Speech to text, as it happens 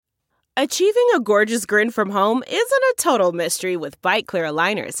Achieving a gorgeous grin from home isn't a total mystery with Bite Clear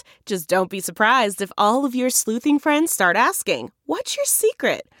aligners. Just don't be surprised if all of your sleuthing friends start asking, "What's your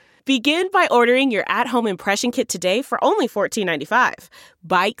secret?" Begin by ordering your at-home impression kit today for only $14.95.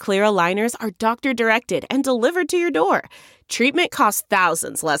 Bite Clear aligners are doctor-directed and delivered to your door. Treatment costs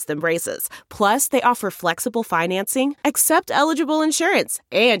thousands less than braces. Plus, they offer flexible financing, accept eligible insurance,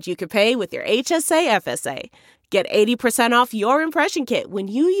 and you can pay with your HSA FSA. Get 80% off your impression kit when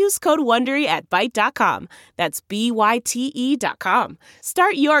you use code WONDERY at Byte.com. That's BYTE.com.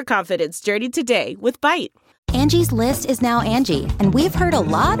 Start your confidence journey today with Byte. Angie's List is now Angie, and we've heard a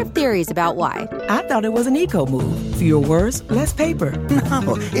lot of theories about why. I thought it was an eco move. Fewer words, less paper.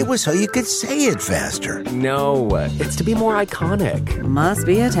 No, it was so you could say it faster. No, it's to be more iconic. Must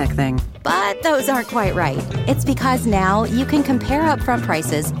be a tech thing. But those aren't quite right. It's because now you can compare upfront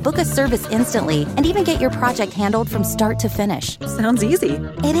prices, book a service instantly, and even get your project handled from start to finish. Sounds easy.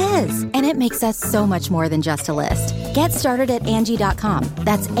 It is, and it makes us so much more than just a list. Get started at Angie.com.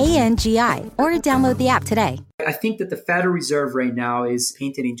 That's ANGI, or download the app today. I think that the Federal Reserve right now is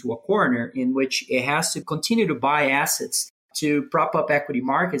painted into a corner in which it has to continue to buy assets to prop up equity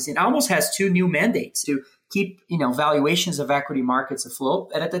markets, and almost has two new mandates to keep valuations of equity markets afloat,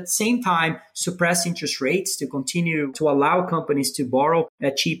 and at the same time suppress interest rates to continue to allow companies to borrow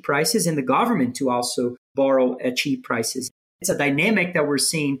at cheap prices and the government to also borrow at cheap prices. It's a dynamic that we're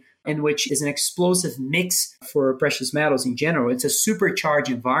seeing in which is an explosive mix for precious metals in general. It's a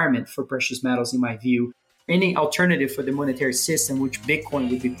supercharged environment for precious metals in my view. Any alternative for the monetary system, which Bitcoin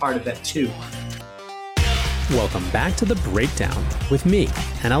would be part of that too. Welcome back to The Breakdown with me,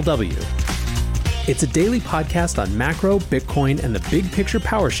 NLW. It's a daily podcast on macro, Bitcoin, and the big picture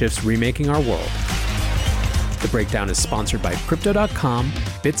power shifts remaking our world. The Breakdown is sponsored by Crypto.com,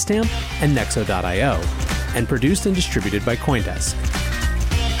 Bitstamp, and Nexo.io, and produced and distributed by CoinDesk.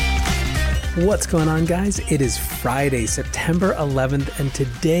 What's going on, guys? It is Friday, September 11th, and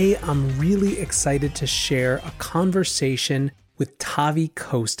today I'm really excited to share a conversation with Tavi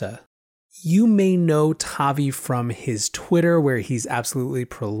Costa. You may know Tavi from his Twitter, where he's absolutely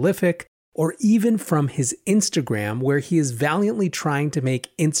prolific, or even from his Instagram, where he is valiantly trying to make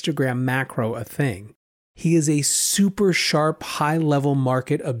Instagram macro a thing. He is a super sharp, high-level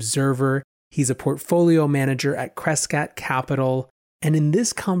market observer. He's a portfolio manager at Crescat Capital. And in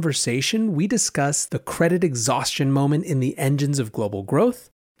this conversation, we discuss the credit exhaustion moment in the engines of global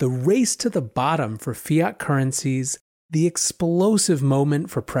growth, the race to the bottom for fiat currencies, the explosive moment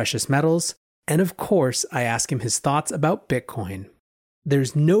for precious metals, and of course, I ask him his thoughts about Bitcoin.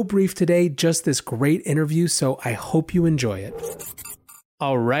 There's no brief today, just this great interview, so I hope you enjoy it.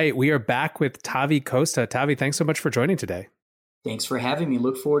 All right, we are back with Tavi Costa. Tavi, thanks so much for joining today. Thanks for having me.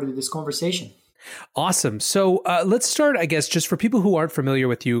 Look forward to this conversation. Awesome. So let's start, I guess, just for people who aren't familiar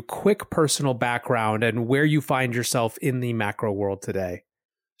with you, quick personal background and where you find yourself in the macro world today.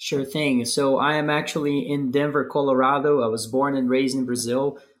 Sure thing. So I am actually in Denver, Colorado. I was born and raised in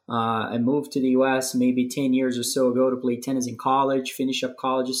Brazil. I moved to the U.S. maybe 10 years or so ago to play tennis in college, finish up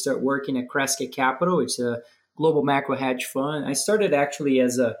college, and start working at Crescat Capital. It's a global macro hedge fund. I started actually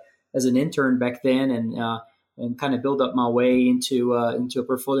as an intern back then, and kind of build up my way into a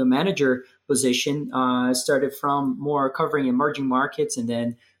portfolio manager position. I started from more covering emerging markets and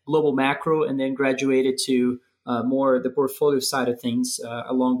then global macro, and then graduated to more the portfolio side of things,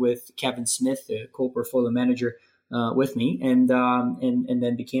 along with Kevin Smith, the co-portfolio manager with me, and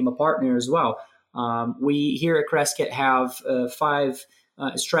then became a partner as well. We here at Crescat have 5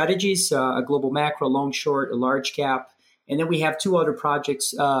 strategies: a global macro, long short, a large cap. And then we have 2 other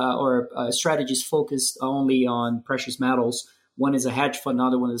projects or strategies focused only on precious metals. One is a hedge fund,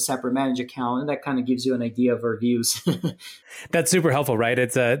 another one is a separate managed account, and that kind of gives you an idea of our views. That's super helpful, right?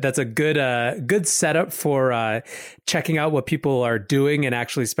 That's a good setup for checking out what people are doing and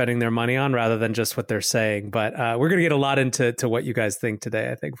actually spending their money on, rather than just what they're saying. But we're going to get a lot into what you guys think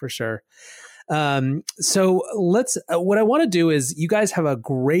today, I think, for sure. So what I want to do is, you guys have a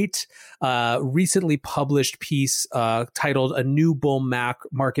great, recently published piece, titled "A New Bull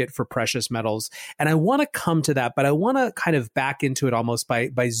Market for Precious Metals." And I want to come to that, but I want to kind of back into it almost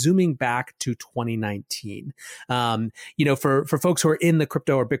by zooming back to 2019. For folks who are in the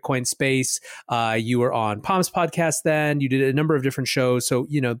crypto or Bitcoin space, you were on Palm's podcast then, you did a number of different shows. So,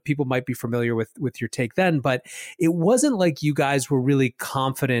 people might be familiar with your take then, but it wasn't like you guys were really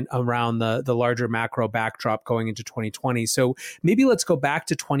confident around the larger macro backdrop going into 2020. So maybe let's go back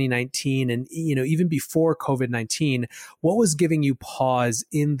to 2019 and, even before COVID-19, what was giving you pause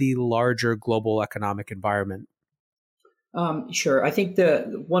in the larger global economic environment? Sure. I think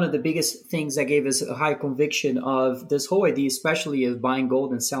the one of the biggest things that gave us a high conviction of this whole idea, especially of buying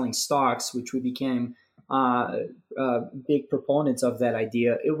gold and selling stocks, which we became big proponents of that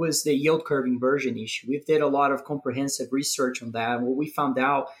idea, it was the yield curve inversion issue. We did a lot of comprehensive research on that, and what we found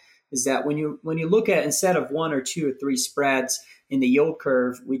out is that when you look at, instead of one or two or three spreads in the yield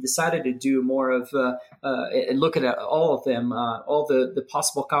curve, we decided to do more of and look at all of them, all the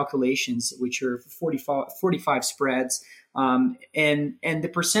possible calculations, which are 45 spreads. And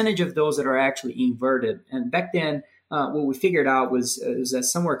the percentage of those that are actually inverted. And back then, what we figured out was that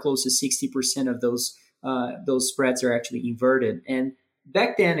somewhere close to 60% of those spreads are actually inverted. And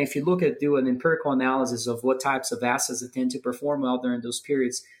back then, if you do an empirical analysis of what types of assets that tend to perform well during those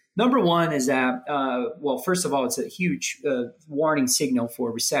periods, number one is that, first of all, it's a huge warning signal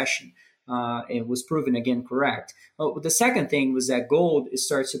for recession. It was proven again correct. The second thing was that gold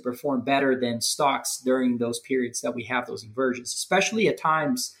starts to perform better than stocks during those periods that we have those inversions, especially at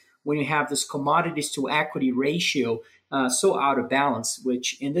times when you have this commodities to equity ratio so out of balance,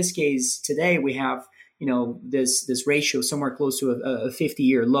 which in this case today we have this ratio somewhere close to a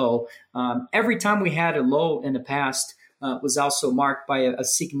 50-year low. Every time we had a low in the past was also marked by a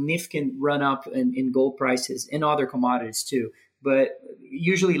significant run up in gold prices and other commodities too, but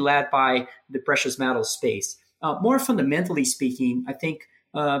usually led by the precious metals space. More fundamentally speaking, I think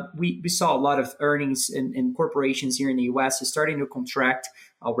we saw a lot of earnings in corporations here in the U.S. is starting to contract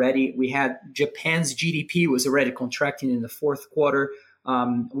already. We had Japan's GDP was already contracting in the fourth quarter.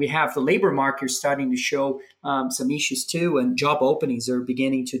 We have the labor market starting to show some issues too, and job openings are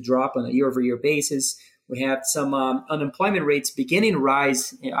beginning to drop on a year-over-year basis. We have some unemployment rates beginning to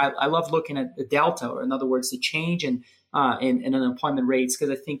rise. I love looking at the delta, or in other words, the change in unemployment rates, because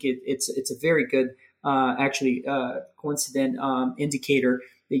I think it's a very good coincident indicator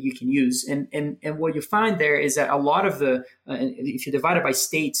that you can use. And what you find there is that a lot of if you divide it by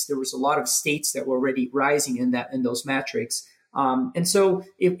states, there was a lot of states that were already rising in those metrics. And so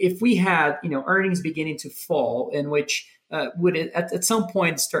if we had earnings beginning to fall, in which would it at some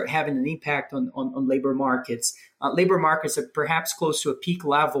point start having an impact on labor markets. Labor markets are perhaps close to a peak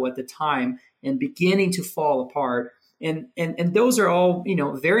level at the time and beginning to fall apart. And those are all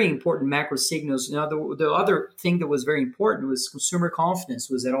very important macro signals. Now the other thing that was very important was consumer confidence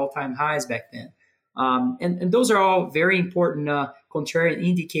was at all-time highs back then. And those are all very important contrarian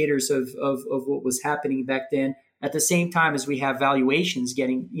indicators of what was happening back then. At the same time as we have valuations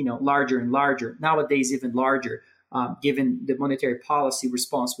getting larger and larger, nowadays even larger, given the monetary policy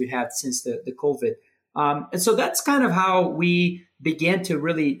response we've had since the COVID. And so that's kind of how we began to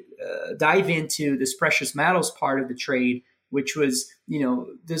really dive into this precious metals part of the trade, which was,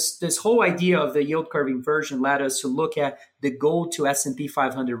 this whole idea of the yield curve inversion led us to look at the gold to S&P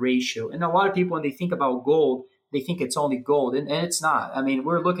 500 ratio. And a lot of people, when they think about gold, they think it's only gold, and it's not. I mean,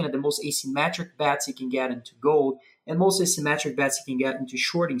 we're looking at the most asymmetric bets you can get into gold, and most asymmetric bets you can get into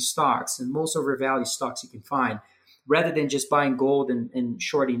shorting stocks and most overvalued stocks you can find, rather than just buying gold and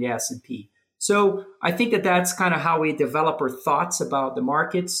shorting the S&P. So I think that's kind of how we develop our thoughts about the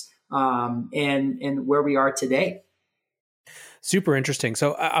markets and where we are today. Super interesting.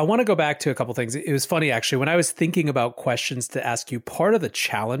 So I want to go back to a couple things. It was funny, actually, when I was thinking about questions to ask you, part of the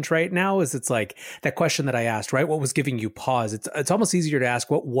challenge right now is it's like that question that I asked, right? What was giving you pause? It's almost easier to ask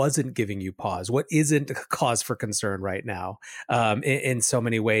what wasn't giving you pause, what isn't a cause for concern right now in so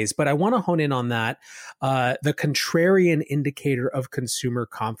many ways. But I want to hone in on that, the contrarian indicator of consumer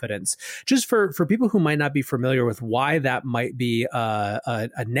confidence. Just for people who might not be familiar with why that might be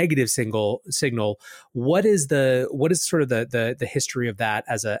a negative signal, what is sort of the history of that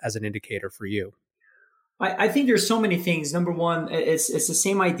as an indicator for you? I think there's so many things. Number one, it's the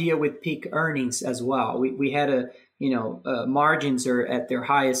same idea with peak earnings as well. We had margins are at their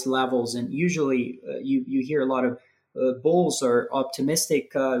highest levels, and usually you hear a lot of bulls or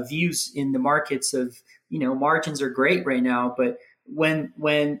optimistic views in the markets of margins are great right now, but when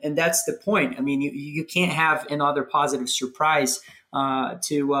and that's the point. I mean, you can't have another positive surprise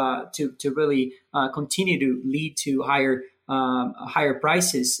to really continue to lead to higher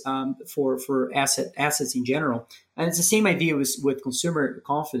prices for assets in general. And it's the same idea with consumer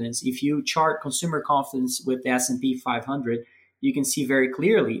confidence. If you chart consumer confidence with the S&P 500, you can see very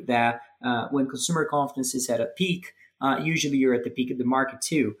clearly that when consumer confidence is at a peak, usually you're at the peak of the market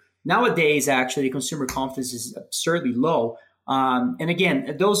too. Nowadays, actually, consumer confidence is absurdly low. And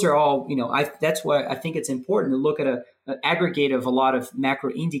again, those are all, that's why I think it's important to look at an aggregate of a lot of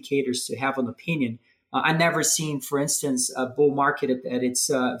macro indicators to have an opinion. I've never seen, for instance, a bull market at its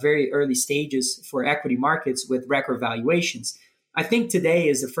very early stages for equity markets with record valuations. I think today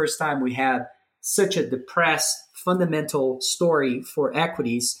is the first time we had such a depressed fundamental story for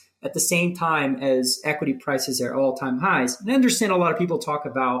equities at the same time as equity prices are all-time highs. And I understand a lot of people talk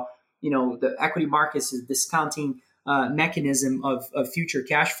about, the equity markets is discounting mechanism of future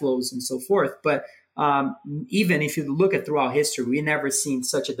cash flows and so forth. But even if you look at throughout history, we've never seen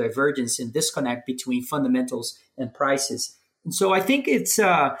such a divergence and disconnect between fundamentals and prices. And so I think it's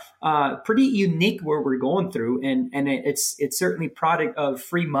pretty unique where we're going through, and it's certainly product of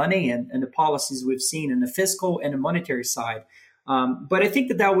free money and the policies we've seen in the fiscal and the monetary side. But I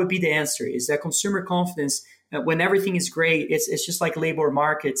think that would be the answer, is that consumer confidence, when everything is great, it's just like labor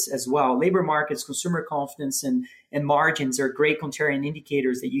markets as well. Labor markets, consumer confidence, and margins are great contrarian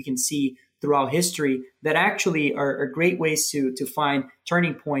indicators that you can see throughout history that actually are great ways to find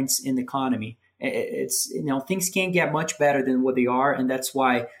turning points in the economy. It's, things can't get much better than what they are, and that's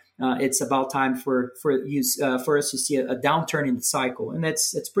why it's about time for us to see a downturn in the cycle, and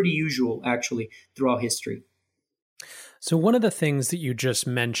that's pretty usual actually throughout history. So one of the things that you just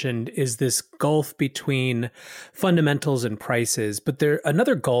mentioned is this gulf between fundamentals and prices, but there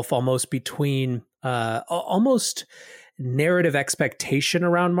another gulf almost between almost narrative expectation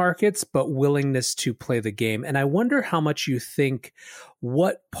around markets, but willingness to play the game. And I wonder how much you think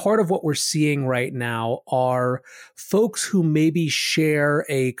what part of what we're seeing right now are folks who maybe share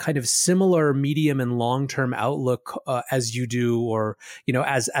a kind of similar medium and long-term outlook as you do, or,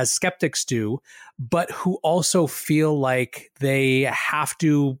 as skeptics do, but who also feel like they have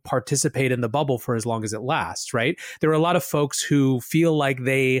to participate in the bubble for as long as it lasts, right? There are a lot of folks who feel like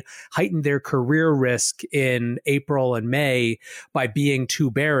they heightened their career risk in April and May by being too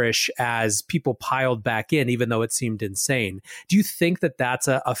bearish as people piled back in, even though it seemed insane. Do you think that that's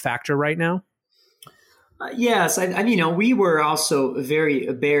a factor right now? Yes, we were also very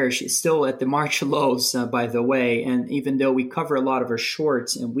bearish still at the March lows, by the way. And even though we cover a lot of our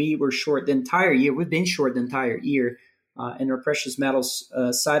shorts, and we were short the entire year, we've been short the entire year, and our precious metals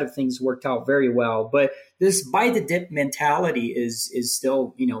side of things worked out very well. But this buy the dip mentality is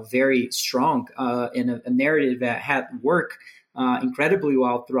still, very strong in a narrative that had worked incredibly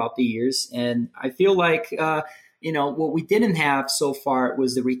well throughout the years. And I feel like what we didn't have so far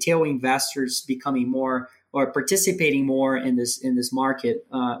was the retail investors becoming more or participating more in this market.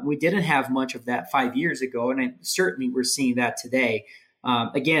 We didn't have much of that 5 years ago, and certainly we're seeing that today.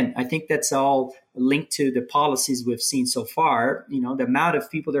 Again, I think that's all linked to the policies we've seen so far. The amount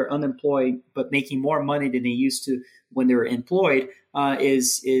of people that are unemployed but making more money than they used to when they were employed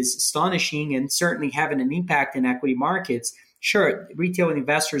is astonishing, and certainly having an impact in equity markets. Sure, retail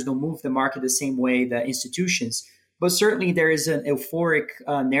investors don't move the market the same way that institutions, but certainly there is an euphoric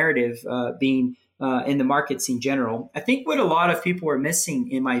narrative being in the markets in general. I think what a lot of people are missing,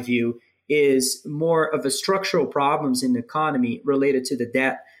 in my view, is more of the structural problems in the economy related to the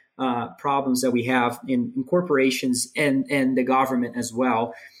debt problems that we have in corporations and the government as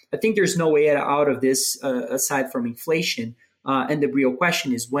well. I think there's no way out of this aside from inflation. And the real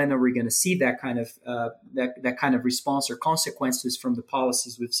question is, when are we going to see that kind of that kind of response or consequences from the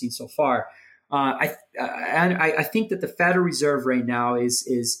policies we've seen so far? I think that the Federal Reserve right now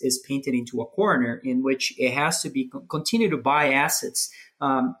is painted into a corner in which it has to continue to buy assets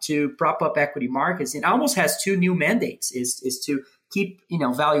to prop up equity markets. It almost has two new mandates: is to keep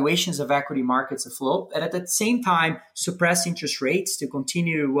valuations of equity markets afloat, and at the same time suppress interest rates to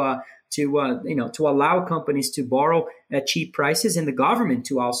continue to allow companies to borrow at cheap prices, and the government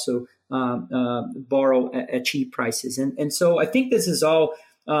to also borrow at cheap prices. And so I think this is all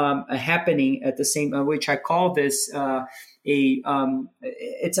happening at the same, which I call this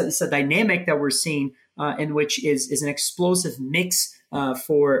it's a dynamic that we're seeing in which is an explosive mix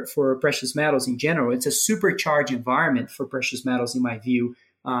for precious metals in general. It's a supercharged environment for precious metals, in my view.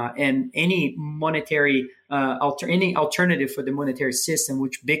 And any monetary, any alternative for the monetary system,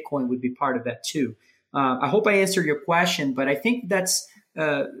 which Bitcoin would be part of that too. I hope I answered your question, but I think this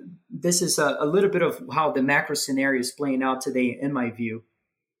is a little bit of how the macro scenario is playing out today, in my view.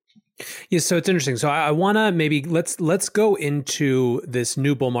 Yeah, so it's interesting. So I want to maybe let's go into this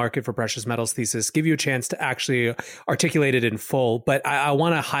new bull market for precious metals thesis, give you a chance to actually articulate it in full. But I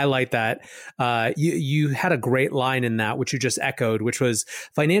want to highlight that you had a great line in that, which you just echoed, which was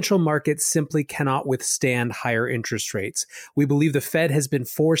financial markets simply cannot withstand higher interest rates. We believe the Fed has been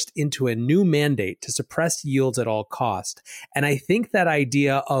forced into a new mandate to suppress yields at all cost. And I think that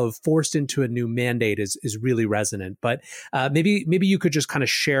idea of forced into a new mandate is really resonant. But maybe you could just kind of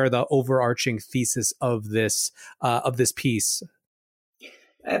share the overarching thesis of this piece.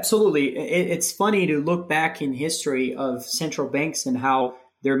 Absolutely. It's funny to look back in history of central banks and how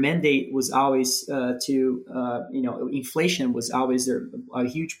their mandate was always inflation was always a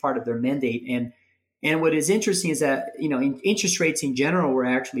huge part of their mandate. And what is interesting is that, interest rates in general were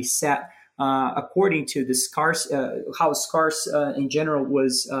actually set according to the how scarce in general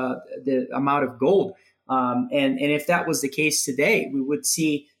was the amount of gold. And if that was the case today, we would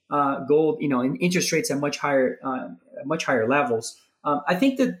see gold, and interest rates at much higher levels. I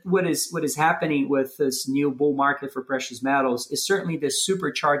think that what is happening with this new bull market for precious metals is certainly the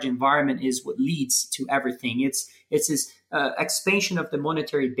supercharged environment is what leads to everything. It's this expansion of the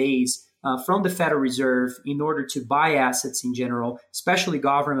monetary base from the Federal Reserve in order to buy assets in general, especially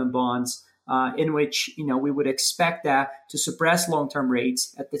government bonds, in which we would expect that to suppress long-term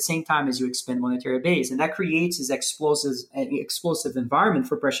rates at the same time as you expand monetary base, and that creates this explosive environment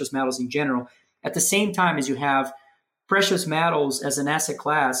for precious metals in general. At the same time as you have precious metals as an asset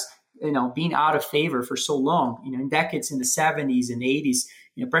class, being out of favor for so long, in decades in the 70s and 80s,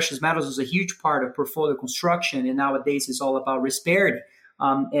 precious metals was a huge part of portfolio construction, and nowadays it's all about risk parity.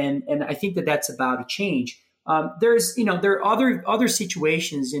 And I think that that's about to change. There are other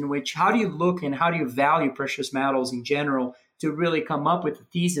situations in which how do you look and how do you value precious metals in general to really come up with the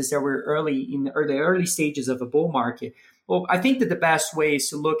thesis that we're in the early stages of a bull market. Well, I think that the best way is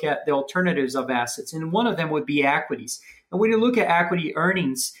to look at the alternatives of assets, and one of them would be equities. And when you look at equity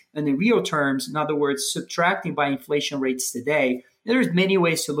earnings in the real terms, in other words, subtracting by inflation rates today, there's many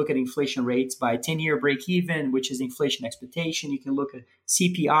ways to look at inflation rates by 10-year break-even, which is inflation expectation. You can look at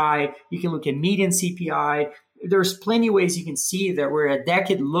CPI. You can look at median CPI. There's plenty of ways you can see that we're at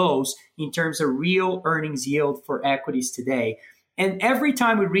decade lows in terms of real earnings yield for equities today. And every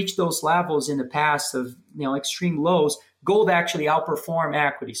time we reach those levels in the past of extreme lows, gold actually outperform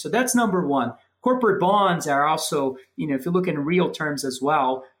equity. So that's number one. Corporate bonds are also, if you look in real terms as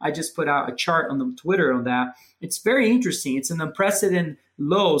well, I just put out a chart on the Twitter on that. It's very interesting. It's an unprecedented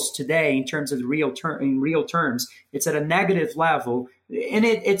lows today in terms of in real terms. It's at a negative level, and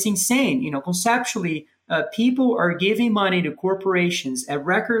it's insane. Conceptually, people are giving money to corporations at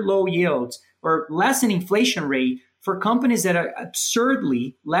record low yields or less than inflation rate for companies that are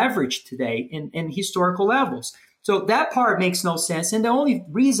absurdly leveraged today in historical levels. So that part makes no sense. And the only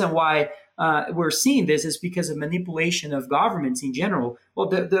reason why we're seeing this is because of manipulation of governments in general. Well,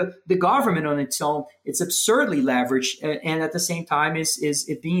 the government on its own, it's absurdly leveraged, and at the same time is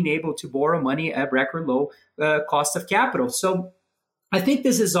it being able to borrow money at record low cost of capital. So I think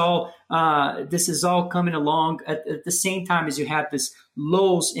this is all coming along at the same time as you have this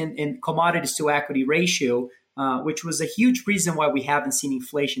lows in commodities to equity ratio, which was a huge reason why we haven't seen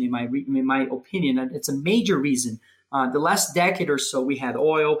inflation, in my opinion. And it's a major reason. The last decade or so, we had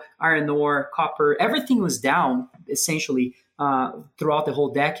oil, iron ore, copper. Everything was down essentially throughout the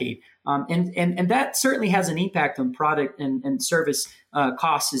whole decade. And that certainly has an impact on product and service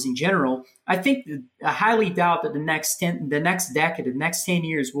costs in general. I think I highly doubt that the next decade, the next 10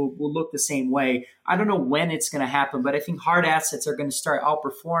 years will look the same way. I don't know when it's going to happen, but I think hard assets are going to start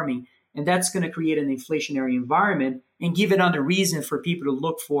outperforming, and that's going to create an inflationary environment and give another reason for people to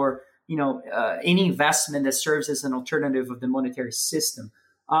look for any investment that serves as an alternative of the monetary system.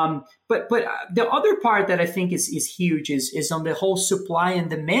 But the other part that I think is huge is on the whole supply and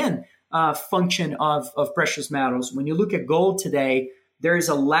demand function of precious metals. When you look at gold today, there is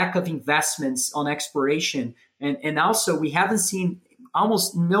a lack of investments on exploration, and also we haven't seen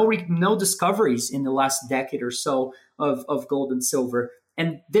almost no discoveries in the last decade or so of gold and silver.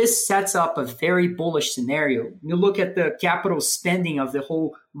 And this sets up a very bullish scenario. When you look at the capital spending of the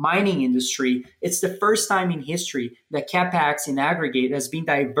whole mining industry, it's the first time in history that CapEx in aggregate has been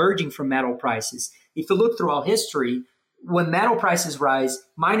diverging from metal prices. If you look throughout history, when metal prices rise,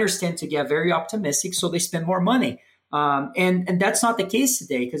 miners tend to get very optimistic, so they spend more money. And that's not the case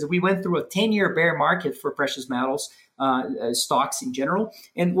today, because we went through a 10-year bear market for precious metals, stocks in general.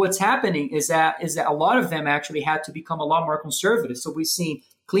 And what's happening is that a lot of them actually had to become a lot more conservative. So we've seen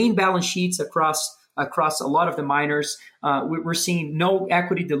clean balance sheets across a lot of the miners. We're seeing no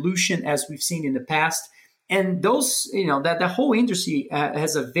equity dilution as we've seen in the past. And those, that the whole industry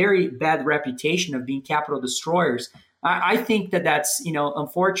has a very bad reputation of being capital destroyers. I think that's,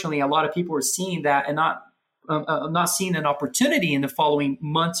 unfortunately, a lot of people are seeing that and not seeing an opportunity in the following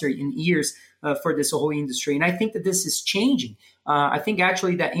months or in years for this whole industry. And I think that this is changing. I think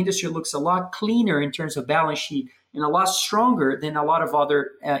actually that industry looks a lot cleaner in terms of balance sheet and a lot stronger than a lot of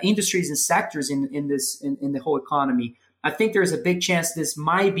other industries and sectors in the whole economy. I think there's a big chance this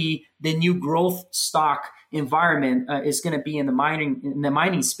might be the new growth stock environment is going to be in the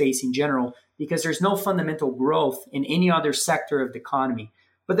mining space in general, because there's no fundamental growth in any other sector of the economy.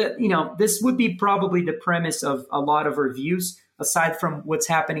 But that, this would be probably the premise of a lot of our views. aside from what's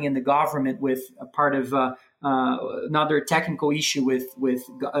happening in the government with a part of another technical issue with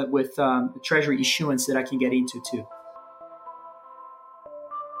treasury issuance that I can get into too.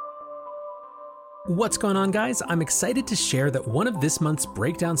 What's going on, guys? I'm excited to share that one of this month's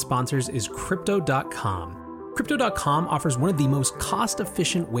breakdown sponsors is Crypto.com. Crypto.com offers one of the most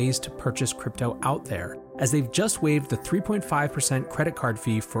cost-efficient ways to purchase crypto out there, as they've just waived the 3.5% credit card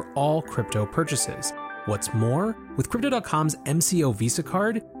fee for all crypto purchases. What's more, with Crypto.com's MCO Visa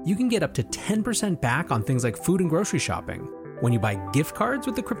card, you can get up to 10% back on things like food and grocery shopping. When you buy gift cards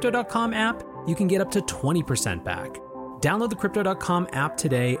with the Crypto.com app, you can get up to 20% back. Download the Crypto.com app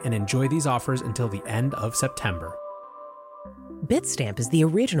today and enjoy these offers until the end of September. Bitstamp is the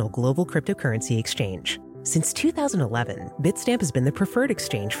original global cryptocurrency exchange. Since 2011, Bitstamp has been the preferred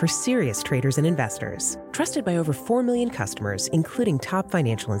exchange for serious traders and investors, trusted by over 4 million customers, including top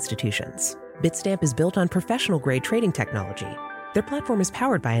financial institutions. Bitstamp is built on professional-grade trading technology. Their platform is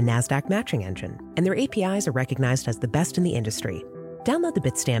powered by a NASDAQ matching engine, and their APIs are recognized as the best in the industry. Download the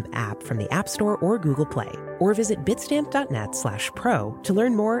Bitstamp app from the App Store or Google Play, or visit bitstamp.net/pro to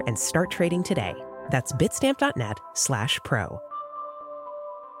learn more and start trading today. That's bitstamp.net/pro.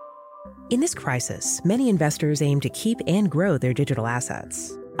 In this crisis, many investors aim to keep and grow their digital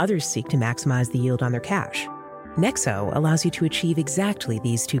assets. Others seek to maximize the yield on their cash. Nexo allows you to achieve exactly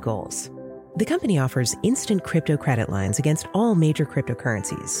these two goals. The company offers instant crypto credit lines against all major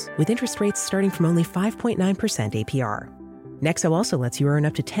cryptocurrencies, with interest rates starting from only 5.9% APR. Nexo also lets you earn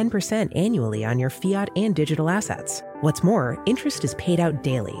up to 10% annually on your fiat and digital assets. What's more, interest is paid out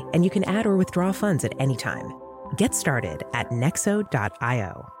daily, and you can add or withdraw funds at any time. Get started at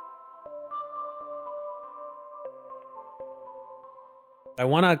nexo.io. I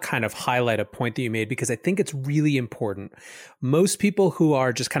want to kind of highlight a point that you made because I think it's really important. Most people who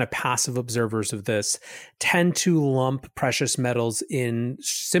are just kind of passive observers of this tend to lump precious metals in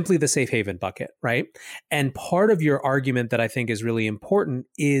simply the safe haven bucket, right? And part of your argument that I think is really important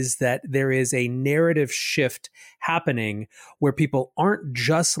is that there is a narrative shift happening where people aren't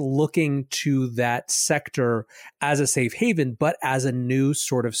just looking to that sector as a safe haven, but as a new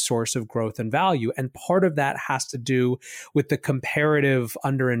sort of source of growth and value. And part of that has to do with the comparative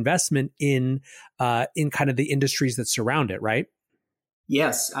underinvestment in kind of the industries that surround it, right?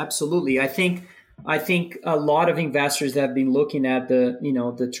 Yes, absolutely. I think a lot of investors have been looking at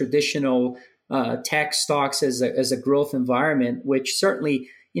the traditional tech stocks as a growth environment, which certainly,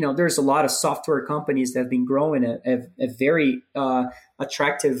 there's a lot of software companies that have been growing at very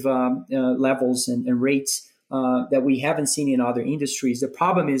attractive levels and rates that we haven't seen in other industries. The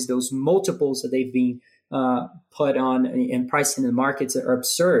problem is those multiples that they've been put on and priced in the markets are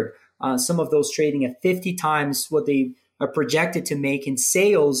absurd. Some of those trading at 50 times what they are projected to make in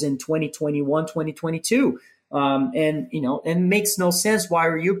sales in 2021, 2022. And it makes no sense. Why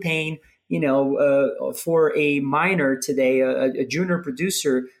are you paying, for a miner today, a junior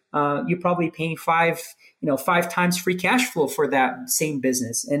producer, you're probably paying five times free cash flow for that same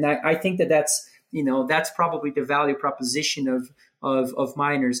business. And I think that's probably the value proposition of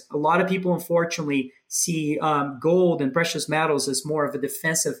miners. A lot of people, unfortunately, see gold and precious metals as more of a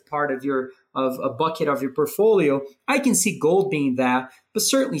defensive part of a bucket of your portfolio. I can see gold being that, but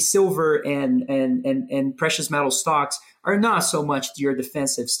certainly silver and precious metal stocks are not so much your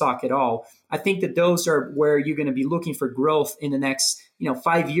defensive stock at all. I think that those are where you're going to be looking for growth in the next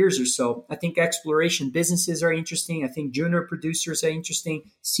 5 years or so. I think exploration businesses are interesting. I think junior producers are interesting.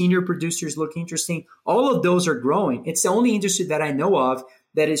 Senior producers look interesting. All of those are growing. It's the only industry that I know of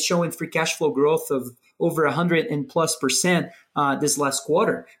that is showing free cash flow growth of over 100+% this last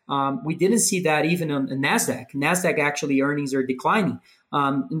quarter. We didn't see that even on NASDAQ. NASDAQ actually earnings are declining.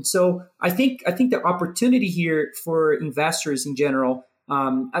 And so I think the opportunity here for investors in general,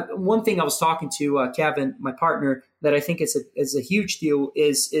 one thing I was talking to Kevin, my partner, that I think is a huge deal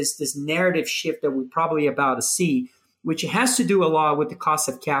is this narrative shift that we're probably about to see, which has to do a lot with the cost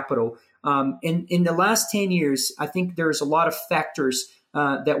of capital. In the last 10 years, I think there's a lot of factors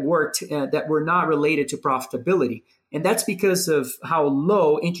that worked that were not related to profitability. And that's because of how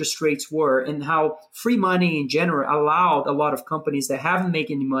low interest rates were and how free money in general allowed a lot of companies that haven't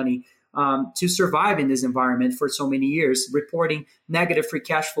made any money to survive in this environment for so many years, reporting negative free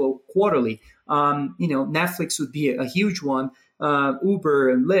cash flow quarterly. Netflix would be a huge one, Uber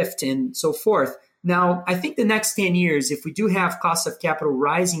and Lyft and so forth. Now, I think the next 10 years, if we do have cost of capital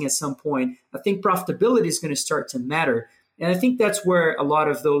rising at some point, I think profitability is going to start to matter. And I think that's where a lot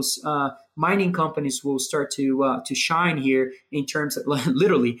of those mining companies will start to shine here in terms of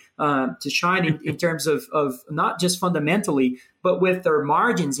literally to shine in terms of not just fundamentally, but with their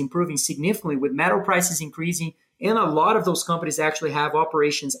margins improving significantly, with metal prices increasing, And a lot of those companies actually have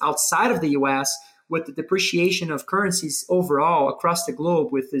operations outside of the U.S. with the depreciation of currencies overall across the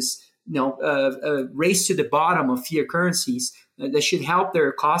globe with this race to the bottom of fiat currencies that should help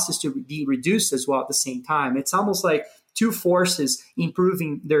their costs to be reduced as well at the same time. It's almost like two forces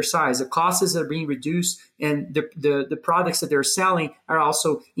improving their size. The costs are being reduced and the products that they're selling are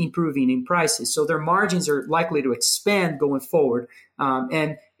also improving in prices. So their margins are likely to expand going forward.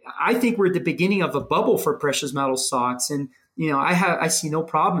 And I think we're at the beginning of a bubble for precious metal stocks. And, I see no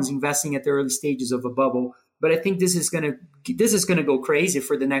problems investing at the early stages of a bubble, but I think this is going to go crazy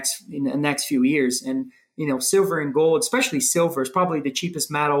for the next few years. And, silver and gold, especially silver, is probably the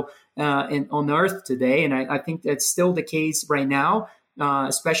cheapest metal on earth today. And I think that's still the case right now,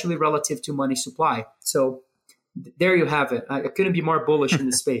 especially relative to money supply. So there you have it. I couldn't be more bullish in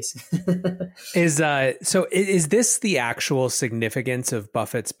the space. Is this the actual significance of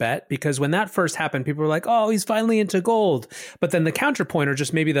Buffett's bet? Because when that first happened, people were like, oh, he's finally into gold. But then the counterpoint, or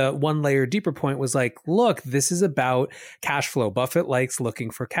just maybe the one layer deeper point, was like, look, this is about cash flow. Buffett likes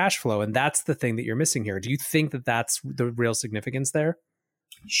looking for cash flow. And that's the thing that you're missing here. Do you think that that's the real significance there?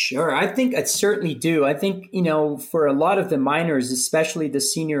 Sure. I think I certainly do. I think, for a lot of the miners, especially the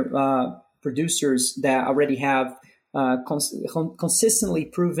senior producers that already have consistently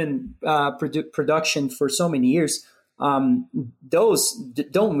proven production for so many years, those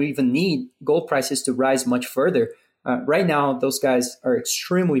don't even need gold prices to rise much further. Right now, those guys are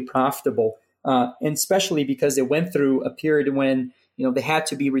extremely profitable, and especially because they went through a period when they had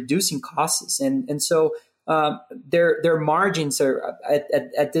to be reducing costs, and so their margins are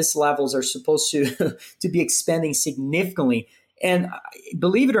at this levels are supposed to to be expanding significantly. And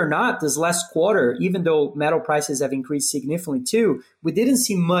believe it or not, this last quarter, even though metal prices have increased significantly too, we didn't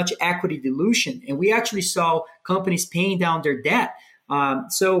see much equity dilution. And we actually saw companies paying down their debt.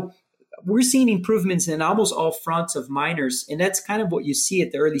 So we're seeing improvements in almost all fronts of miners. And that's kind of what you see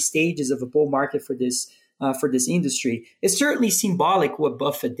at the early stages of a bull market for this industry. It's certainly symbolic what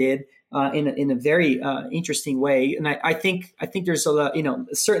Buffett did in a very interesting way. And I think there's a lot,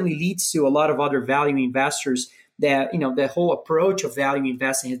 it certainly leads to a lot of other value investors that, the whole approach of value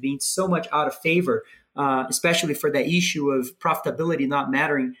investing has been so much out of favor, especially for that issue of profitability not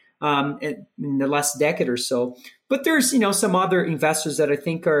mattering in the last decade or so. But there's, some other investors that I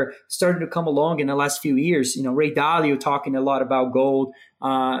think are starting to come along in the last few years. Ray Dalio talking a lot about gold,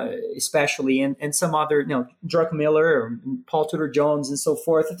 especially, and some other, Druckenmiller or Paul Tudor Jones and so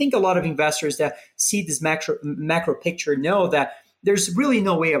forth. I think a lot of investors that see this macro picture know that there's really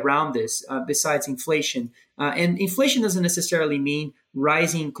no way around this besides inflation. And inflation doesn't necessarily mean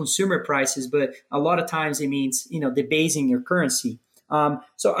rising consumer prices, but a lot of times it means, debasing your currency.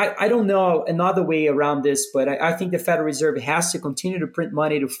 So I don't know another way around this, but I think the Federal Reserve has to continue to print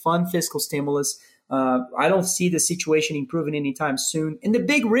money to fund fiscal stimulus. I don't see the situation improving anytime soon. And the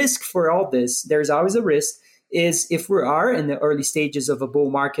big risk for all this, there's always a risk, is if we are in the early stages of a bull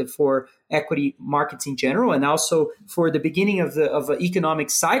market for equity markets in general, and also for the beginning of an economic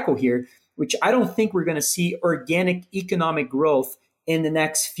cycle here, which I don't think we're going to see organic economic growth in the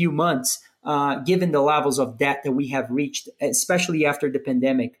next few months, given the levels of debt that we have reached, especially after the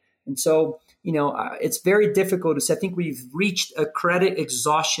pandemic. And so, it's very difficult to say. I think we've reached a credit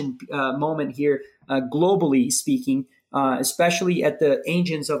exhaustion moment here, globally speaking, especially at the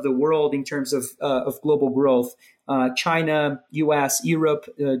engines of the world in terms of global growth. China, US, Europe,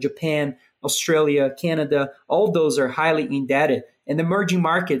 Japan, Australia, Canada, all those are highly indebted. And the emerging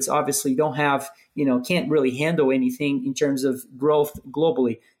markets obviously don't have, can't really handle anything in terms of growth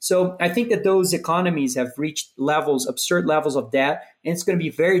globally. So I think that those economies have reached absurd levels of debt, and it's going to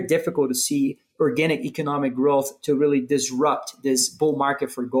be very difficult to see organic economic growth to really disrupt this bull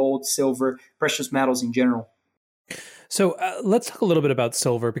market for gold, silver, precious metals in general. So let's talk a little bit about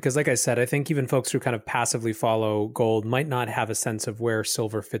silver, because like I said, I think even folks who kind of passively follow gold might not have a sense of where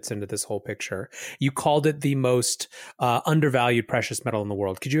silver fits into this whole picture. You called it the most undervalued precious metal in the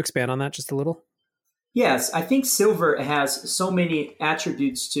world. Could you expand on that just a little? Yes, I think silver has so many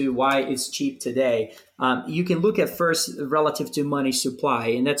attributes to why it's cheap today. You can look at first relative to money supply,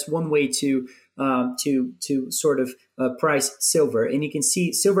 and that's one way to sort of price silver. And you can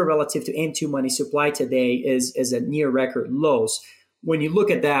see silver relative to M2 money supply today is at near record lows. When you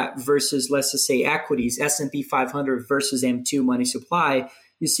look at that versus, let's just say, equities, S&P 500 versus M2 money supply,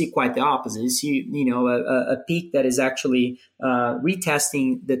 you see quite the opposite. You see, a peak that is actually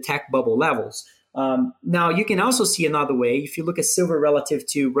retesting the tech bubble levels. Now, you can also see another way. If you look at silver relative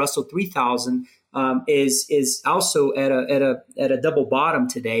to Russell 3000, is also at a double bottom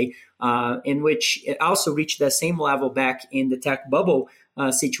today, in which it also reached that same level back in the tech bubble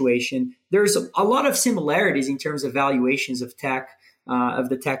situation. There's a lot of similarities in terms of valuations of tech, of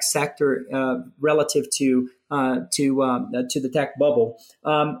the tech sector relative to the tech bubble.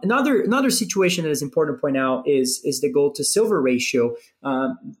 Another situation that is important to point out is the gold to silver ratio.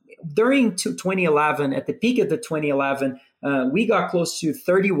 During 2011, at the peak of the 2011, we got close to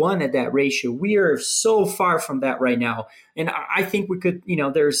 31 at that ratio. We are so far from that right now. And I think we could,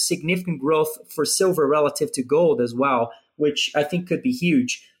 there's significant growth for silver relative to gold as well, which I think could be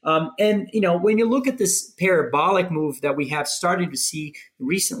huge. And when you look at this parabolic move that we have started to see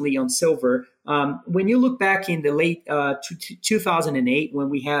recently on silver, when you look back in the late 2008, when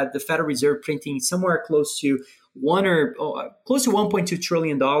we had the Federal Reserve printing somewhere close to close to $1.2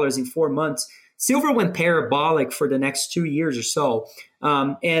 trillion in 4 months, silver went parabolic for the next 2 years or so.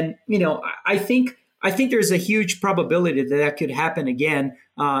 I think there's a huge probability that could happen again.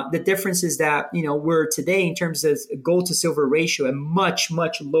 The difference is that, we're today in terms of gold to silver ratio at much,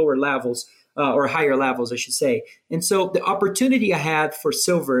 much lower levels, or higher levels, I should say. And so the opportunity I had for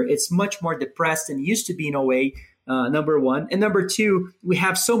silver, it's much more depressed than it used to be in '08. Number one. And number two, we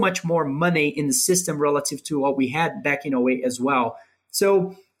have so much more money in the system relative to what we had back in '08 as well.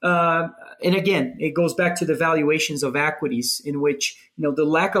 So, and again, it goes back to the valuations of equities, in which, the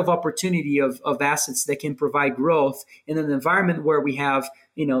lack of opportunity of assets that can provide growth in an environment where we have,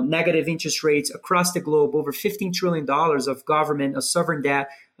 negative interest rates across the globe, over $15 trillion of government, of sovereign debt,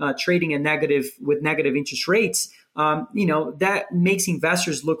 trading with negative interest rates. That makes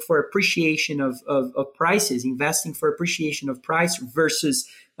investors look for appreciation of prices, investing for appreciation of price versus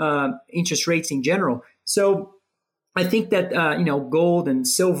interest rates in general. So I think that, gold and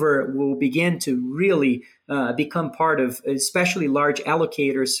silver will begin to really become part of especially large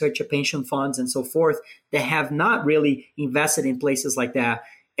allocators such as pension funds and so forth that have not really invested in places like that.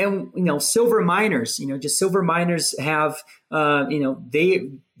 And, silver miners, just silver miners have,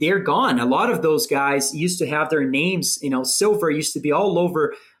 they're gone. A lot of those guys used to have their names, silver used to be all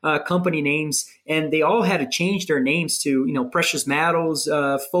over company names, and they all had to change their names to, precious metals,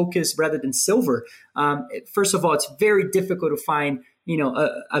 focus rather than silver. First of all, it's very difficult to find,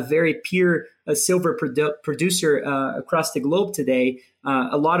 a very pure silver producer across the globe today.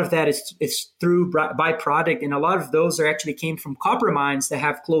 A lot of that is through byproduct, and a lot of those actually came from copper mines that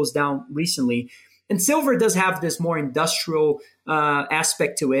have closed down recently. And silver does have this more industrial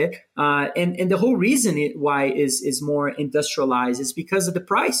aspect to it, and the whole reason why is more industrialized is because of the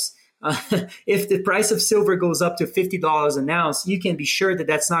price. If the price of silver goes up to $50 an ounce, you can be sure that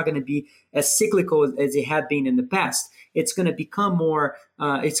that's not going to be as cyclical as it had been in the past. It's going to become more,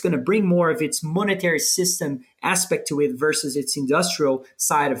 it's going to bring more of its monetary system aspect to it versus its industrial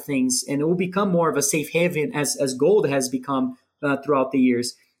side of things. And it will become more of a safe haven as gold has become throughout the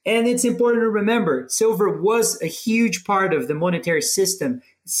years. And it's important to remember, silver was a huge part of the monetary system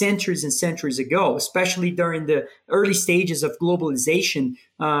centuries and centuries ago, especially during the early stages of globalization,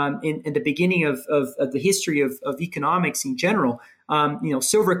 in the beginning of the history of economics in general.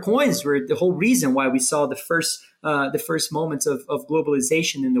 Silver coins were the whole reason why we saw the first moments of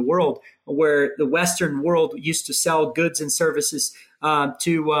globalization in the world, where the Western world used to sell goods and services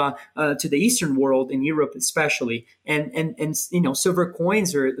to the Eastern world, in Europe especially, and silver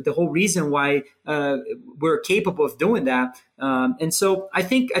coins are the whole reason why we're capable of doing that. And so I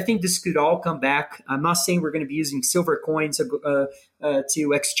think this could all come back. I'm not saying we're going to be using silver coins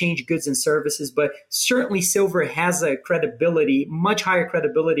to exchange goods and services, but certainly silver has a credibility, much higher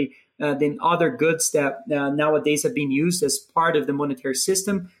credibility than other goods that nowadays have been used as part of the monetary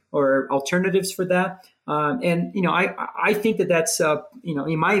system or alternatives for that. I think that's,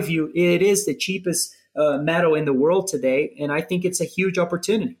 in my view, it is the cheapest metal in the world today. And I think it's a huge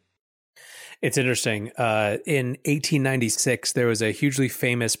opportunity. It's interesting. In 1896, there was a hugely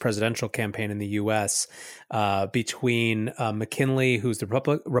famous presidential campaign in the U.S. Between McKinley, who's the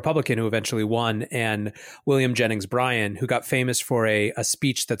Republican who eventually won, and William Jennings Bryan, who got famous for a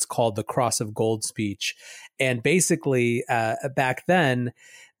speech that's called the Cross of Gold speech. And basically, back then,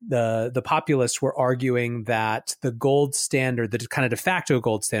 the populists were arguing that the gold standard, the kind of de facto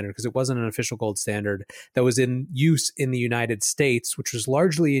gold standard, because it wasn't an official gold standard that was in use in the United States, which was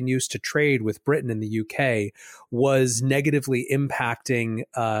largely in use to trade with Britain and the UK, was negatively impacting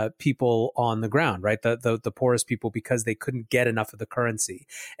people on the ground, right? The poorest people, because they couldn't get enough of the currency.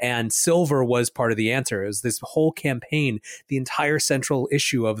 And silver was part of the answer. It was this whole campaign. The entire central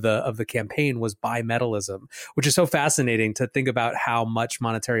issue of the campaign was bimetallism, which is so fascinating to think about how much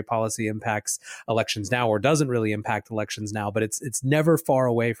monetary policy impacts elections now, or doesn't really impact elections now, but it's never far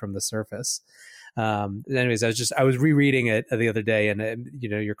away from the surface. Anyways, I was rereading it the other day, and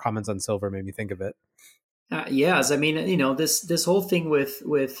your comments on silver made me think of it. Yes, I mean, this whole thing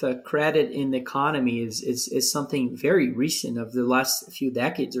with credit in the economy is something very recent of the last few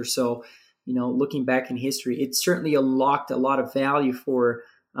decades or so. Looking back in history, it certainly unlocked a lot of value for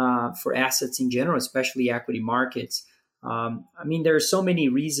assets in general, especially equity markets. I mean, there are so many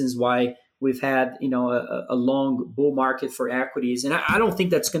reasons why we've had a long bull market for equities, and I don't think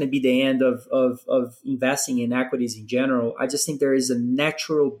that's going to be the end of investing in equities in general. I just think there is a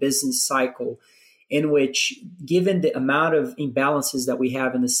natural business cycle in which, given the amount of imbalances that we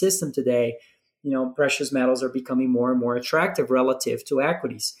have in the system today, precious metals are becoming more and more attractive relative to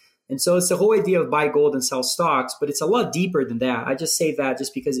equities. And so it's the whole idea of buy gold and sell stocks, but it's a lot deeper than that. I just say that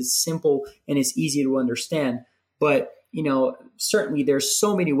just because it's simple and it's easy to understand. But certainly there's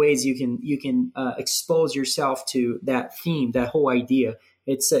so many ways you can expose yourself to that theme, that whole idea.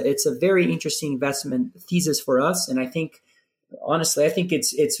 It's a very interesting investment thesis for us, and I think, honestly, I think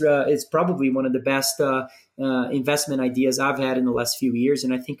it's probably one of the best investment ideas I've had in the last few years,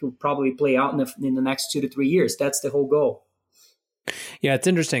 and I think it will probably play out in the next 2 to 3 years. That's the whole goal. Yeah, it's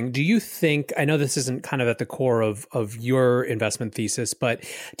interesting. Do you think, I know this isn't kind of at the core of your investment thesis, but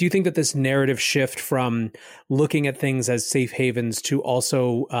do you think that this narrative shift from looking at things as safe havens to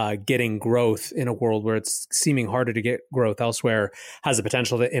also getting growth in a world where it's seeming harder to get growth elsewhere has the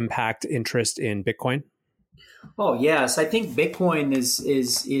potential to impact interest in Bitcoin? Oh yes, I think Bitcoin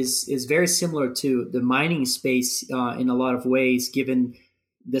is very similar to the mining space in a lot of ways, given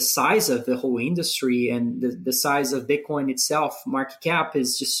the size of the whole industry and the size of Bitcoin itself. Market cap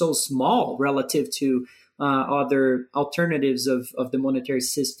is just so small relative to other alternatives of the monetary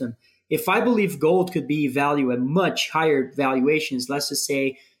system. If I believe gold could be valued at much higher valuations, let's just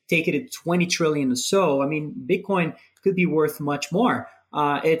say take it at 20 trillion or so, I mean, Bitcoin could be worth much more.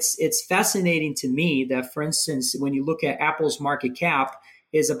 It's fascinating to me that, for instance, when you look at Apple's market cap,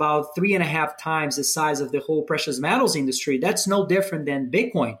 is about 3.5 times the size of the whole precious metals industry. That's no different than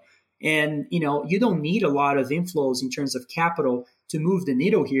Bitcoin. And, you don't need a lot of inflows in terms of capital to move the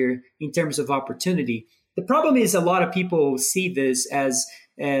needle here in terms of opportunity. The problem is a lot of people see this as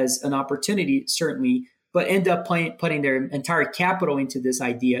an opportunity, certainly, but end up putting their entire capital into this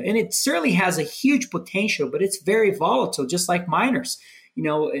idea. And it certainly has a huge potential, but it's very volatile, just like miners,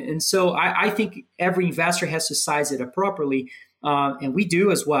 and so I think every investor has to size it up properly. And we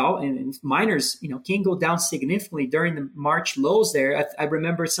do as well. And miners, can go down significantly during the March lows there. I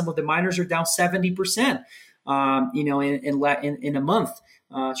remember some of the miners are down 70%, in a month.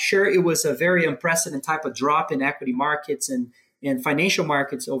 Sure, it was a very unprecedented type of drop in equity markets and financial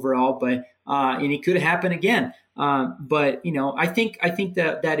markets overall, but and it could happen again. But I think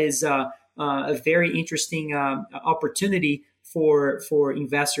that is a very interesting opportunity for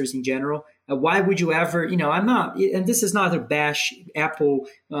investors in general. Why would you ever, I'm not, and this is not to bash Apple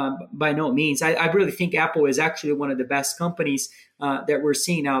by no means. I really think Apple is actually one of the best companies that we're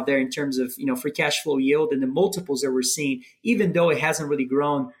seeing out there in terms of, free cash flow yield and the multiples that we're seeing, even though it hasn't really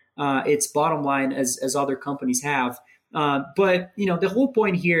grown its bottom line as other companies have. But the whole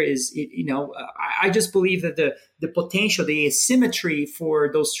point here is, I just believe that the potential, the asymmetry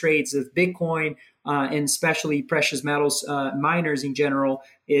for those trades of Bitcoin and especially precious metals miners in general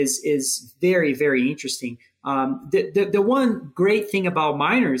is very, very interesting. The one great thing about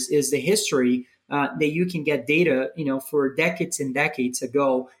miners is the history that you can get data, for decades and decades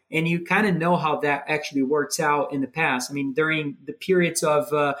ago, and you kind of know how that actually works out in the past. I mean, during the periods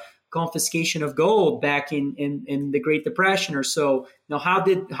of confiscation of gold back in the Great Depression or so. Now, how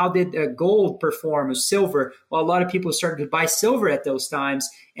did gold perform or silver? Well, a lot of people started to buy silver at those times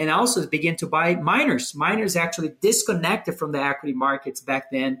and also began to buy miners. Miners actually disconnected from the equity markets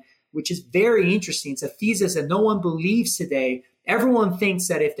back then, which is very interesting. It's a thesis that no one believes today. Everyone thinks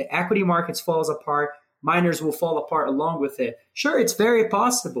that if the equity markets falls apart, miners will fall apart along with it. Sure, it's very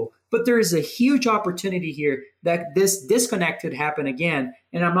possible, but there is a huge opportunity here that this disconnect could happen again.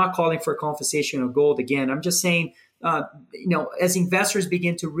 And I'm not calling for confiscation of gold again. I'm just saying, as investors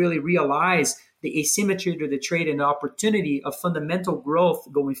begin to really realize the asymmetry to the trade and the opportunity of fundamental growth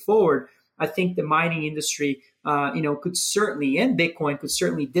going forward, I think the mining industry, could certainly, and Bitcoin could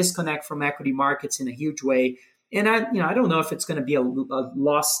certainly disconnect from equity markets in a huge way. And I don't know if it's going to be a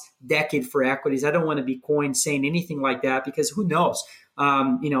lost decade for equities. I don't want to be coined saying anything like that because who knows?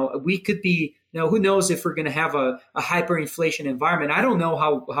 We could be, who knows if we're going to have a hyperinflation environment. I don't know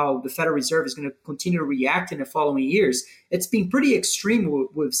how the Federal Reserve is going to continue to react in the following years. It's been pretty extreme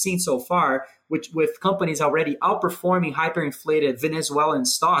what we've seen so far, with companies already outperforming hyperinflated Venezuelan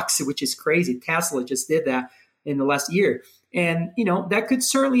stocks, which is crazy. Tesla just did that in the last year. And, that could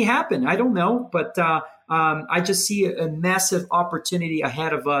certainly happen. I don't know, but I just see a massive opportunity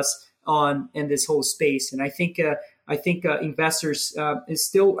ahead of us on in this whole space. And I think investors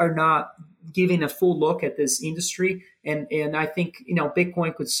still are not giving a full look at this industry. And I think,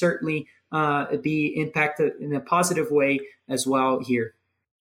 Bitcoin could certainly be impacted in a positive way as well here.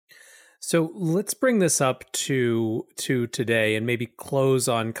 So let's bring this up to today and maybe close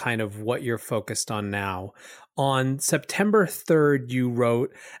on kind of what you're focused on now. On September 3rd, you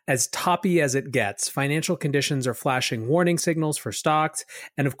wrote, "As toppy as it gets, financial conditions are flashing warning signals for stocks."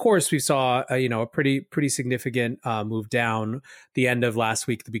 And of course, we saw a pretty significant move down the end of last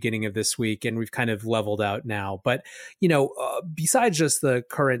week, the beginning of this week, and we've kind of leveled out now. But besides just the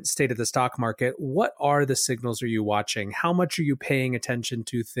current state of the stock market, what are the signals are you watching? How much are you paying attention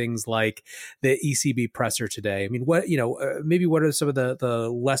to things like the ECB presser today? I mean, maybe what are some of the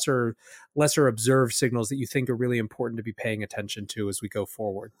lesser observed signals that you think are really important to be paying attention to as we go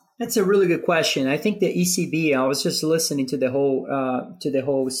forward? That's a really good question. I think the ECB, I was just listening to the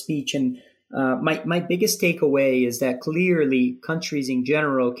whole speech, and my biggest takeaway is that clearly countries in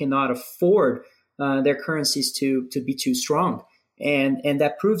general cannot afford their currencies to be too strong. And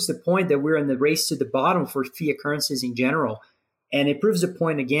that proves the point that we're in the race to the bottom for fiat currencies in general. And it proves the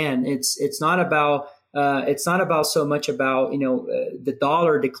point again. It's not about so much about the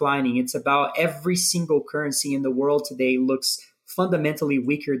dollar declining. It's about every single currency in the world today looks fundamentally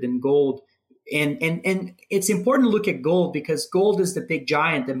weaker than gold. And it's important to look at gold because gold is the big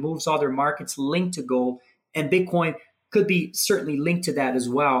giant that moves other markets linked to gold, and Bitcoin could be certainly linked to that as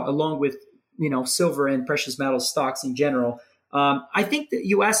well, along with silver and precious metal stocks in general. I think that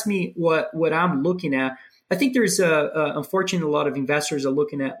you asked me what I'm looking at. I think there's unfortunately, a lot of investors are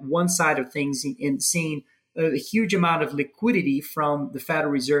looking at one side of things and seeing a huge amount of liquidity from the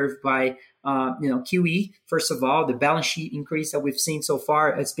Federal Reserve by, QE. First of all, the balance sheet increase that we've seen so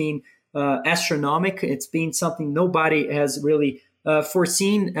far has been astronomical. It's been something nobody has really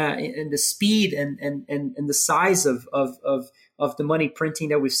foreseen in the speed and the size of the money printing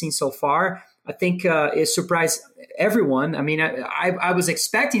that we've seen so far. I think it surprised everyone. I mean, I was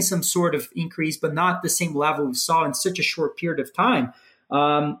expecting some sort of increase, but not the same level we saw in such a short period of time.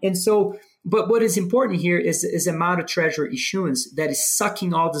 But what is important here is the amount of treasury issuance that is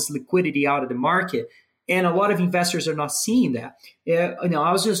sucking all this liquidity out of the market. And a lot of investors are not seeing that.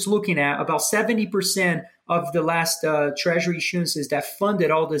 I was just looking at about 70% of the last treasury issuances that funded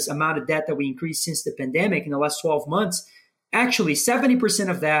all this amount of debt that we increased since the pandemic in the last 12 months. Actually, 70%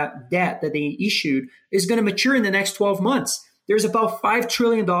 of that debt that they issued is going to mature in the next 12 months. There's about $5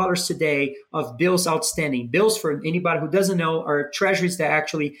 trillion today of bills outstanding. Bills, for anybody who doesn't know, are treasuries that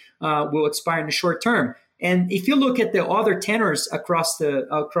actually will expire in the short term. And if you look at the other tenors across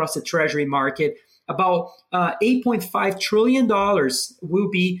the treasury market, about $8.5 trillion will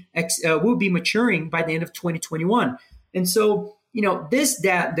be maturing by the end of 2021. And so, this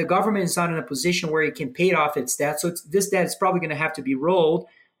debt, the government is not in a position where it can pay off its debt. So this debt is probably going to have to be rolled.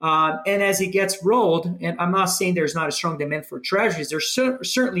 And as it gets rolled, and I'm not saying there's not a strong demand for treasuries, there's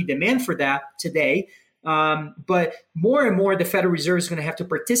certainly demand for that today. But more and more, the Federal Reserve is going to have to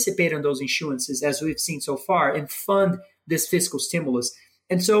participate in those issuances, as we've seen so far, and fund this fiscal stimulus.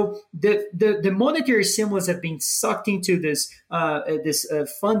 And so the monetary stimulus have been sucked into this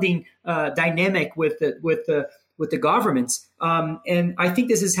funding dynamic with the governments. And I think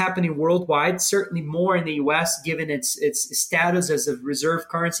this is happening worldwide, certainly more in the U.S., given its status as a reserve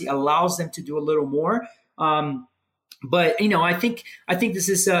currency allows them to do a little more. But I think this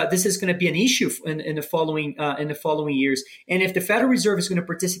is going to be an issue in the following years. And if the Federal Reserve is going to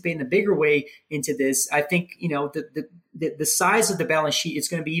participate in a bigger way into this, I think the size of the balance sheet is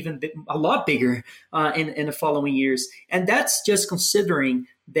going to be a lot bigger in the following years. And that's just considering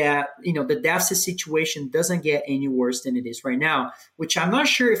that the deficit situation doesn't get any worse than it is right now, which I'm not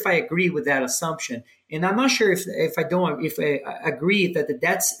sure if I agree with that assumption. And I'm not sure if I agree that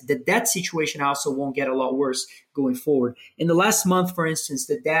the debt situation also won't get a lot worse going forward. In the last month, for instance,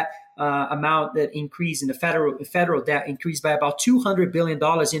 the debt amount that increased in the federal debt increased by about $200 billion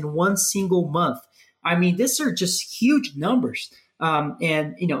in one single month. I mean, these are just huge numbers.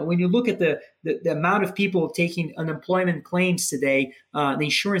 And when you look at the amount of people taking unemployment claims today, the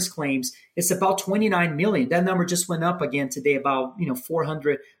insurance claims, it's about 29 million. That number just went up again today, about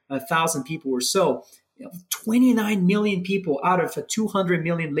 400,000 people or so. 29 million people out of a 200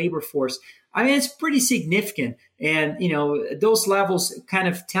 million labor force. I mean, it's pretty significant. And, those levels kind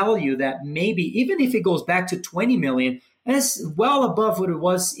of tell you that maybe even if it goes back to 20 million, that's well above what it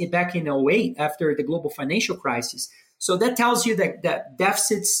was back in 2008 after the global financial crisis. So that tells you that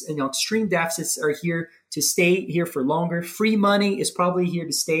deficits, extreme deficits are here to stay here for longer. Free money is probably here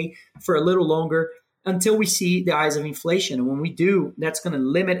to stay for a little longer. until we see the eyes of inflation. And when we do, that's going to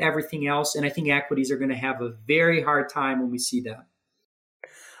limit everything else. And I think equities are going to have a very hard time when we see that.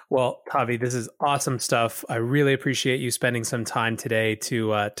 Well, Tavi, this is awesome stuff. I really appreciate you spending some time today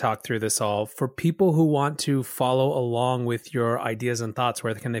to talk through this all. For people who want to follow along with your ideas and thoughts,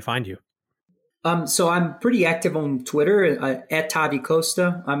 where can they find you? So I'm pretty active on Twitter at Tavi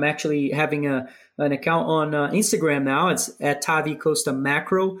Costa. I'm actually having an account on Instagram now. It's at Tavi Costa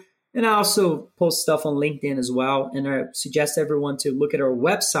Macro. And I also post stuff on LinkedIn as well. And I suggest everyone to look at our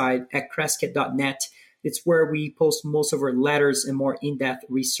website at crescat.net. It's where we post most of our letters and more in-depth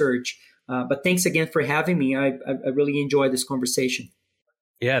research. But thanks again for having me. I really enjoyed this conversation.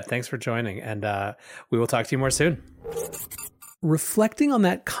 Yeah, thanks for joining. And we will talk to you more soon. Reflecting on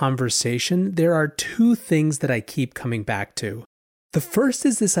that conversation, there are two things that I keep coming back to. The first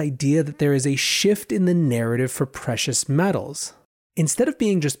is this idea that there is a shift in the narrative for precious metals. Instead of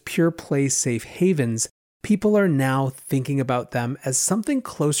being just pure play safe havens, people are now thinking about them as something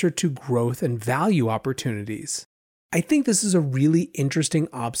closer to growth and value opportunities. I think this is a really interesting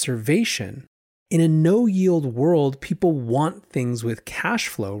observation. In a no-yield world, people want things with cash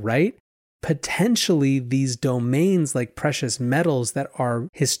flow, right? Potentially, these domains like precious metals that are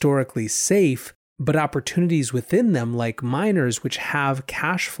historically safe, but opportunities within them like miners which have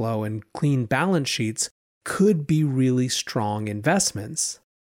cash flow and clean balance sheets could be really strong investments.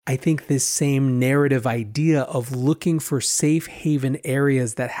 I think this same narrative idea of looking for safe haven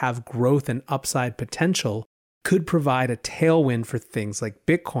areas that have growth and upside potential could provide a tailwind for things like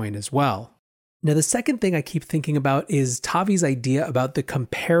Bitcoin as well. Now, the second thing I keep thinking about is Tavi's idea about the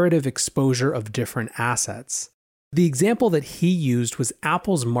comparative exposure of different assets. The example that he used was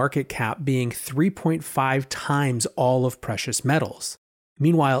Apple's market cap being 3.5 times all of precious metals.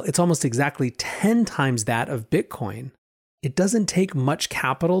 Meanwhile, it's almost exactly 10 times that of Bitcoin. It doesn't take much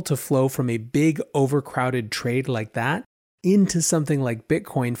capital to flow from a big overcrowded trade like that into something like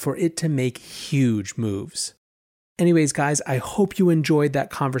Bitcoin for it to make huge moves. Anyways, guys, I hope you enjoyed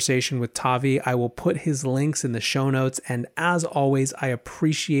that conversation with Tavi. I will put his links in the show notes, and as always, I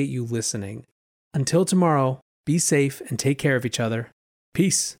appreciate you listening. Until tomorrow, be safe and take care of each other.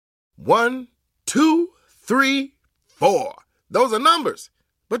 Peace. 1, 2, 3, 4. Those are numbers,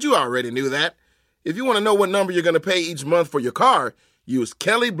 but you already knew that. If you want to know what number you're going to pay each month for your car, use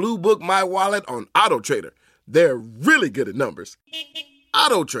Kelley Blue Book My Wallet on AutoTrader. They're really good at numbers.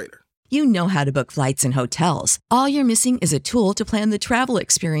 AutoTrader. You know how to book flights and hotels. All you're missing is a tool to plan the travel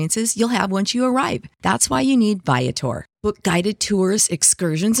experiences you'll have once you arrive. That's why you need Viator. Book guided tours,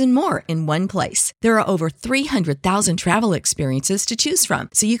 excursions, and more in one place. There are over 300,000 travel experiences to choose from,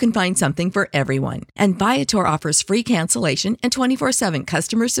 so you can find something for everyone. And Viator offers free cancellation and 24/7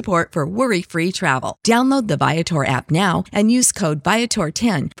 customer support for worry-free travel. Download the Viator app now and use code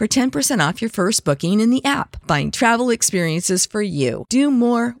Viator10 for 10% off your first booking in the app. Find travel experiences for you. Do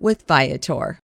more with Viator.